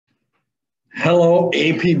Hello,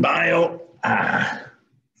 AP Bio.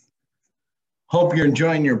 Hope you're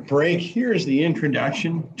enjoying your break. Here's the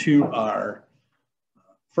introduction to our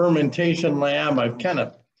fermentation lab. I've kind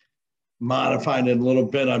of modified it a little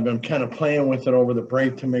bit. I've been kind of playing with it over the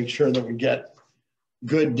break to make sure that we get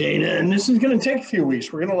good data. And this is going to take a few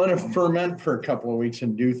weeks. We're going to let it ferment for a couple of weeks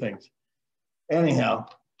and do things. Anyhow,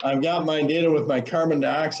 I've got my data with my carbon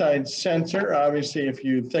dioxide sensor. Obviously, if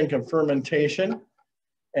you think of fermentation,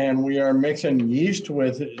 and we are mixing yeast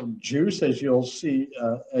with juice, as you'll see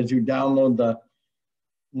as you download the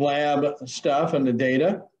lab stuff and the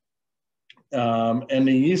data. And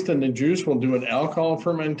the yeast and the juice will do an alcohol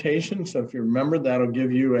fermentation. So if you remember, that'll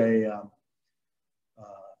give you a,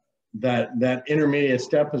 that intermediate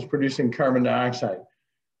step is producing carbon dioxide.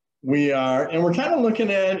 We're kind of looking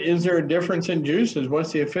at, is there a difference in juices?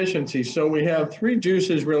 What's the efficiency? So we have three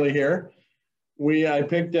juices really here. I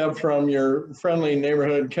picked up from your friendly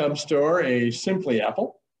neighborhood Cub store a Simply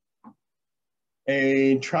Apple,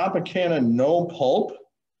 a Tropicana No Pulp.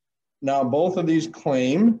 Now, both of these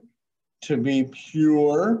claim to be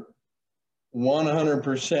pure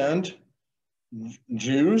 100%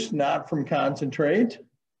 juice, not from concentrate.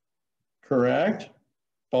 Correct.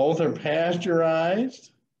 Both are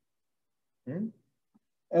pasteurized. And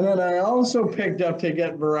then I also picked up, to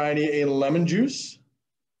get variety, a lemon juice.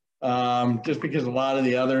 Just because a lot of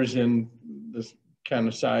the others in this kind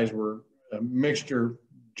of size were mixture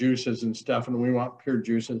juices and stuff, and we want pure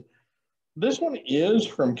juices. This one is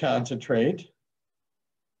from concentrate.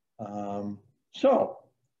 So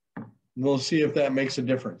we'll see if that makes a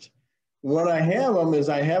difference. What I have them is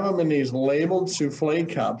I have them in these labeled souffle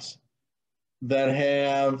cups that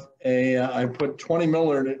have I put 20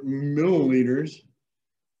 milliliters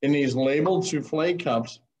in these labeled souffle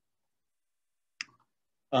cups.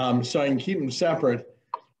 So I can keep them separate.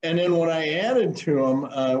 And then what I added to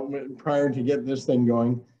them prior to get this thing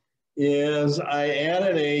going is I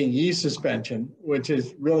added a yeast suspension, which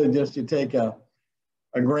is really just you take a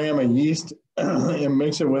gram of yeast and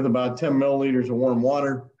mix it with about 10 milliliters of warm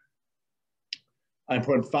water. I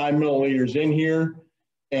put 5 milliliters in here,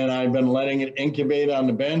 and I've been letting it incubate on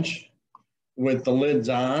the bench with the lids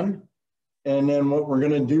on. And then what we're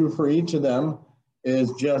going to do for each of them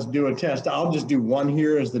is just do a test. I'll just do one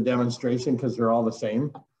here as the demonstration because they're all the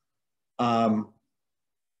same. I'll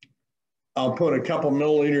put a couple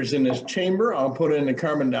milliliters in this chamber. I'll put in the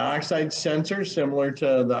carbon dioxide sensor, similar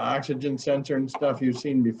to the oxygen sensor and stuff you've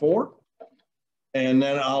seen before. And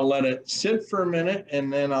then I'll let it sit for a minute,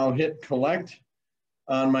 and then I'll hit collect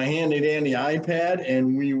on my handy dandy iPad,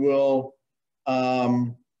 and we will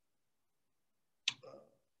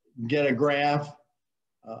get a graph,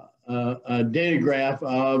 a data graph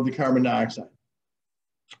of the carbon dioxide.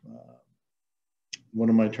 What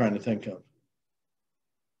am I trying to think of?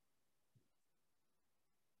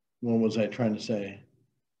 What was I trying to say?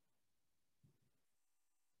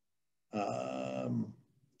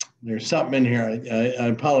 There's something in here. I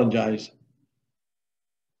apologize.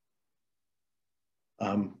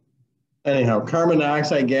 Anyhow, carbon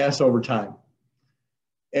dioxide gas over time.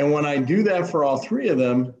 And when I do that for all three of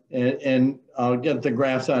them, and I'll get the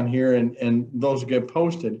graphs on here and those get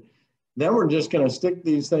posted, then we're just going to stick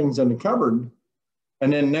these things in the cupboard.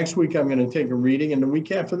 And then next week, I'm going to take a reading. And the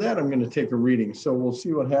week after that, I'm going to take a reading. So we'll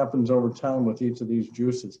see what happens over time with each of these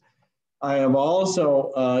juices. I have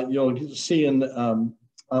also, you'll see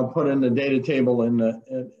I'll put in the data table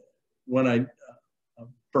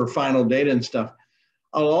for final data and stuff.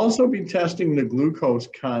 I'll also be testing the glucose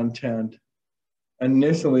content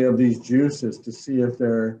initially of these juices to see if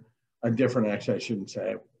they're actually I shouldn't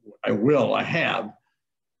say I have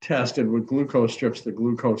tested with glucose strips the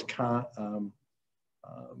glucose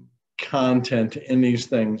content in these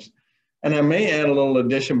things. And I may add a little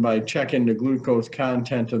addition by checking the glucose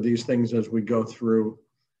content of these things as we go through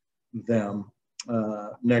them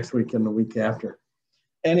next week and the week after.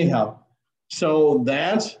 Anyhow, so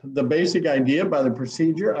that's the basic idea by the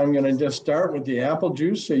procedure. I'm going to just start with the apple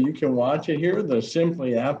juice so you can watch it here, the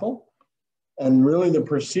Simply Apple. And really the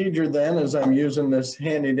procedure then is I'm using this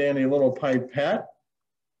handy dandy little pipette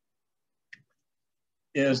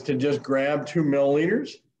is to just grab 2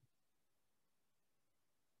 milliliters.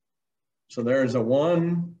 So there's a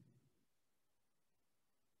 1,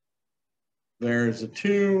 there's a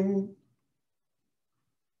 2.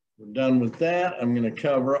 We're done with that. I'm going to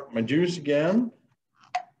cover up my juice again.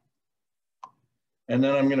 And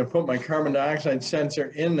then I'm going to put my carbon dioxide sensor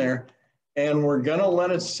in there. And we're going to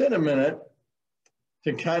let it sit a minute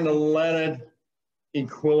to kind of let it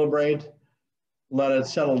equilibrate, let it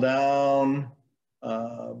settle down.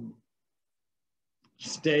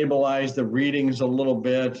 stabilize the readings a little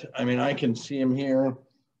bit. I mean, I can see them here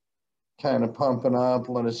kind of pumping up.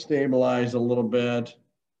 Let it stabilize a little bit.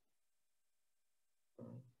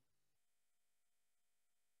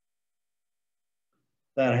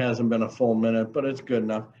 That hasn't been a full minute, but it's good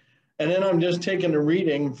enough. And then I'm just taking the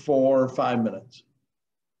reading for 5 minutes.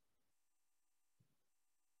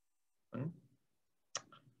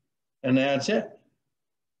 And that's it.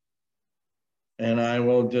 And I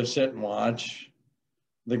will just sit and watch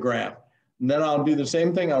the graph. And then I'll do the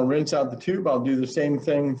same thing. I'll rinse out the tube. I'll do the same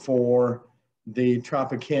thing for the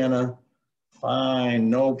Tropicana fine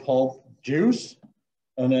no pulp juice,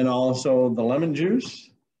 and then also the lemon juice.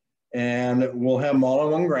 And we'll have them all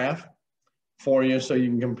on one graph for you so you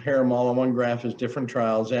can compare them all on one graph as different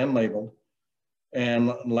trials and labeled,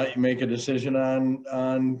 and let you make a decision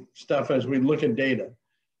on stuff as we look at data.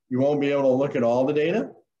 You won't be able to look at all the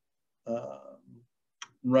data.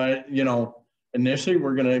 Right, you know, initially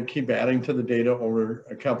we're going to keep adding to the data over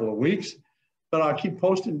a couple of weeks, but I'll keep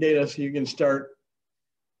posting data so you can start,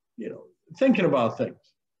 you know, thinking about things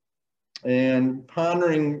and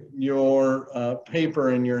pondering your paper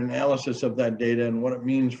and your analysis of that data and what it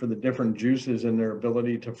means for the different juices and their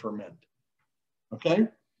ability to ferment. Okay,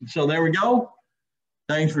 so there we go.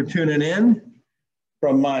 Thanks for tuning in.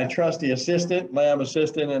 From my trusty assistant, lab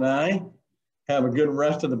assistant, and I, have a good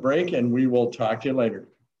rest of the break, and we will talk to you later.